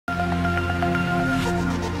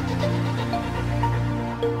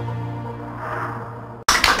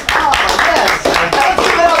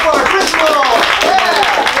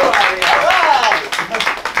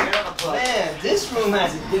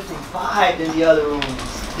the other rooms.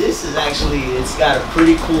 This is actually, it's got a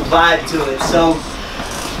pretty cool vibe to it. So,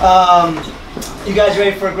 you guys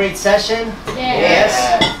ready for a great session?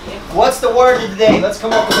 Yes. What's the word of the day? Let's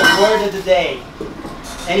come up with a word of the day.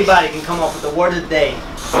 Anybody can come up with a word of the day.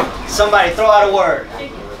 Somebody throw out a word.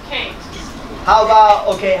 Okay. How about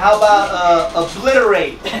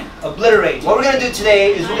obliterate? Obliterate. What we're going to do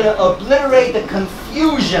today is we're going to obliterate the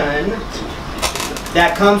confusion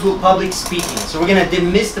that comes with public speaking. So we're going to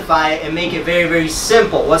demystify it and make it very, very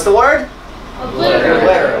simple. What's the word?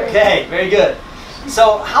 Obliterate. Okay, very good.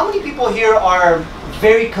 So how many people here are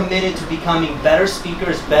very committed to becoming better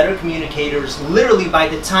speakers, better communicators, literally by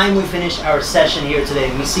the time we finish our session here today?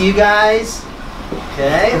 Let me see you guys.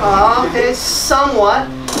 Okay, okay, somewhat.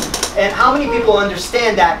 And how many people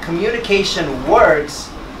understand that communication works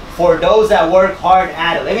for those that work hard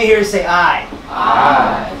at it? Let me hear you say aye.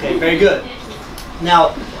 Aye. Okay, very good.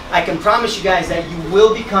 Now, I can promise you guys that you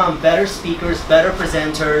will become better speakers, better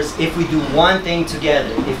presenters if we do one thing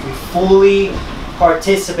together, if we fully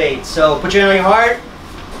participate. So put your hand on your heart.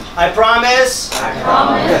 I promise. I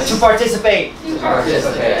promise. To participate. To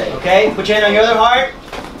participate. Okay, put your hand on your other heart.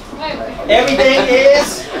 Everything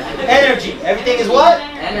is energy. Everything is what?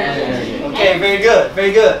 Energy. Okay, very good,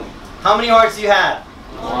 very good. How many hearts do you have?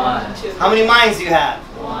 One. How many minds do you have?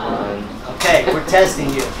 One. Okay, we're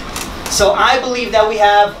testing you. So I believe that we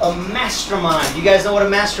have a mastermind. You guys know what a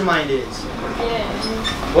mastermind is?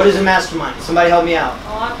 Yeah. What is a mastermind? Somebody help me out. A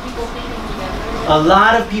lot of people thinking together. A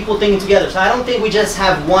lot of people thinking together. So I don't think we just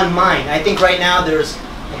have one mind. I think right now there's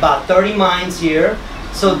about 30 minds here.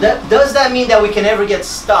 So does that mean that we can ever get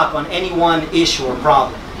stuck on any one issue or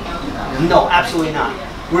problem? No, absolutely not.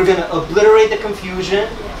 We're going to obliterate the confusion.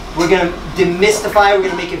 We're going to demystify. We're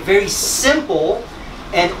going to make it very simple.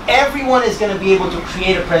 And everyone is going to be able to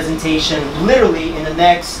create a presentation literally in the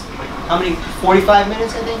next, how many, 45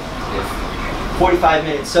 minutes, I think? 45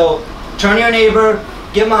 minutes. So turn to your neighbor,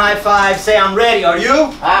 give him a high five, say, I'm ready. Are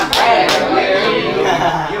you? I'm ready.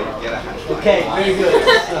 Okay, very good.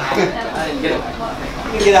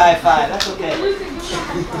 You can get a high five. That's okay.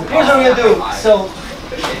 Here's what we're going to do. So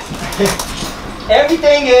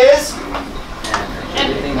everything is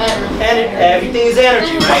everything is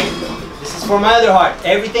energy, right? This is for my other heart.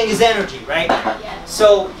 Everything is energy, right?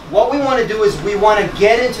 So what we want to do is we want to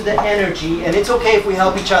get into the energy, and it's okay if we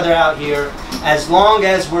help each other out here as long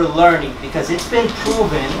as we're learning, because it's been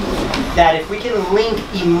proven that if we can link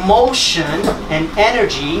emotion and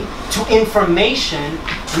energy to information,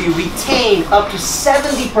 we retain up to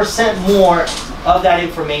 70% more of that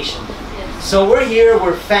information. So we're here,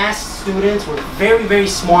 we're fast students, we're very, very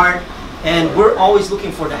smart, and we're always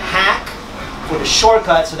looking for the hack, for the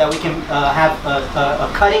shortcut, so that we can have a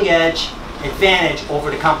cutting edge advantage over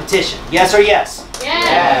the competition. Yes or yes?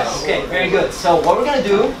 Yes. Okay, very good. So what we're going to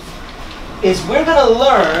do is we're going to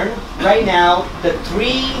learn right now the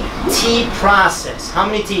 3T process. How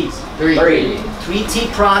many T's? Three. 3T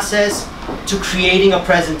process to creating a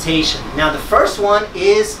presentation. Now the first one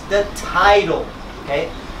is the title. Okay.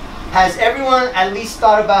 Has everyone at least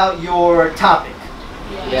thought about your topic?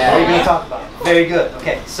 Yeah. What are you going to talk about? Very good.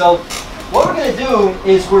 Okay. So what we're going to do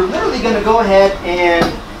is we're literally going to go ahead and,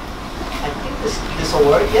 I think this will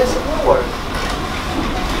work. Yes, it will work.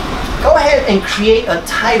 Go ahead and create a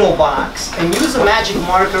title box and use a magic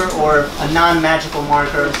marker or a non-magical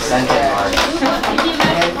marker. Sentence mark.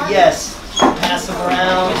 And yes, pass them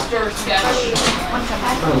around. Mr. Sketch.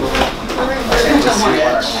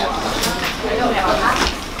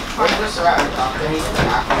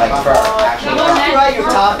 Like for actual. You don't have to write your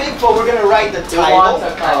topic, but we're going to write the title.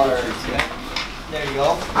 There you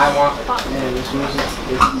go. I want.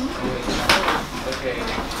 Okay.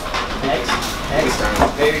 Next.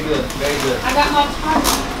 Very good. Very good. I got my part.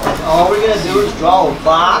 And all we're going to do is draw a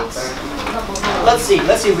box. Let's see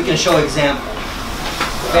if we can show example.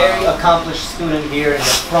 Very accomplished student here in the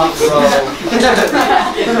front row.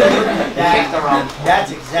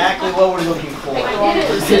 That's exactly what we're looking for.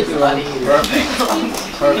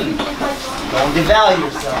 Perfect. Don't devalue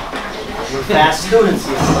yourself. We're fast students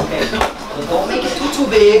here. Okay. So don't make it too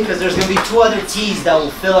big, because there's going to be 2 other T's that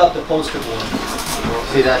will fill up the poster board.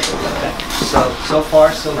 See that? Okay. So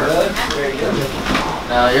far so good. Very good.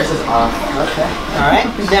 No, yours is off. Okay. All right.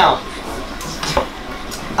 Now,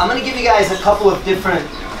 I'm going to give you guys a couple of different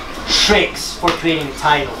tricks for creating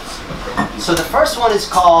titles. So the first one is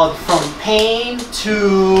called From Pain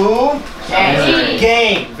to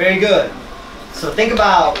Gain. Very good. So think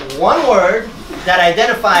about one word that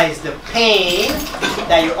identifies the pain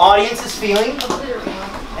that your audience is feeling,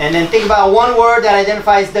 and then think about one word that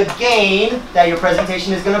identifies the gain that your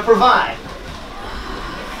presentation is going to provide.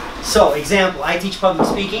 So, example, I teach public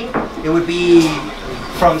speaking. It would be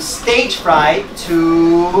from stage fright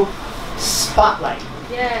to spotlight.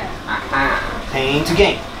 Yeah. Pain to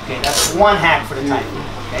gain. Okay, that's one hack for the title.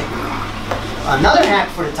 Okay. Another hack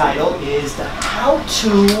for the title is the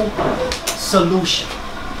how-to solution.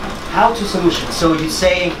 How-to solution. So you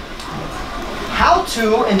say how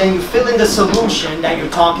to, and then you fill in the solution that your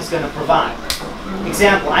talk is going to provide.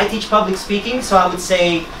 Example, I teach public speaking, so I would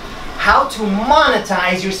say how to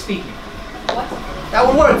monetize your speaking. What? That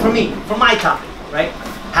would work for me, for my topic, right?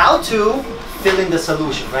 How to fill in the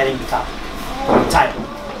solution right in the topic, or the title.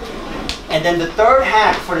 And then the third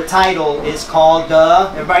hack for the title is called the,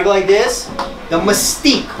 everybody go like this, the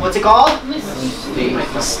mystique. What's it called?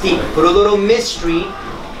 Mystique. Put a little mystery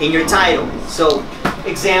in your title. So,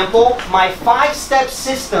 example, my 5-step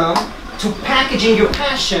system to packaging your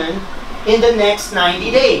passion in the next 90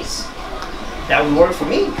 days. That would work for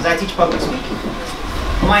me because I teach public speaking.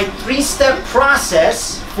 My 3-step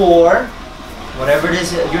process for whatever it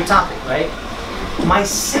is your topic, right? My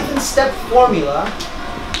 7-step formula.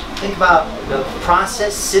 Think about the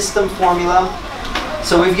process, system, formula.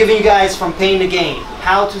 So we've given you guys from pain to gain,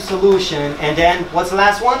 how to solution, and then what's the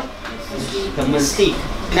last one? The mystique.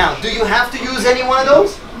 Now, do you have to use any one of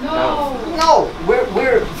those? No. No,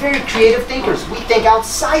 we're very creative thinkers. We think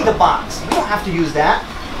outside the box. We don't have to use that.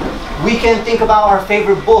 We can think about our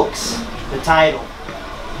favorite books, the title,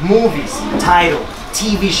 movies, title,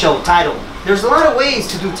 TV show, title. There's a lot of ways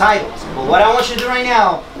to do titles, but what I want you to do right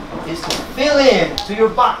now is to fill in to your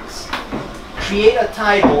box. Create a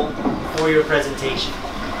title for your presentation.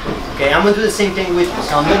 Okay, I'm gonna do the same thing with you,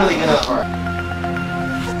 so I'm literally gonna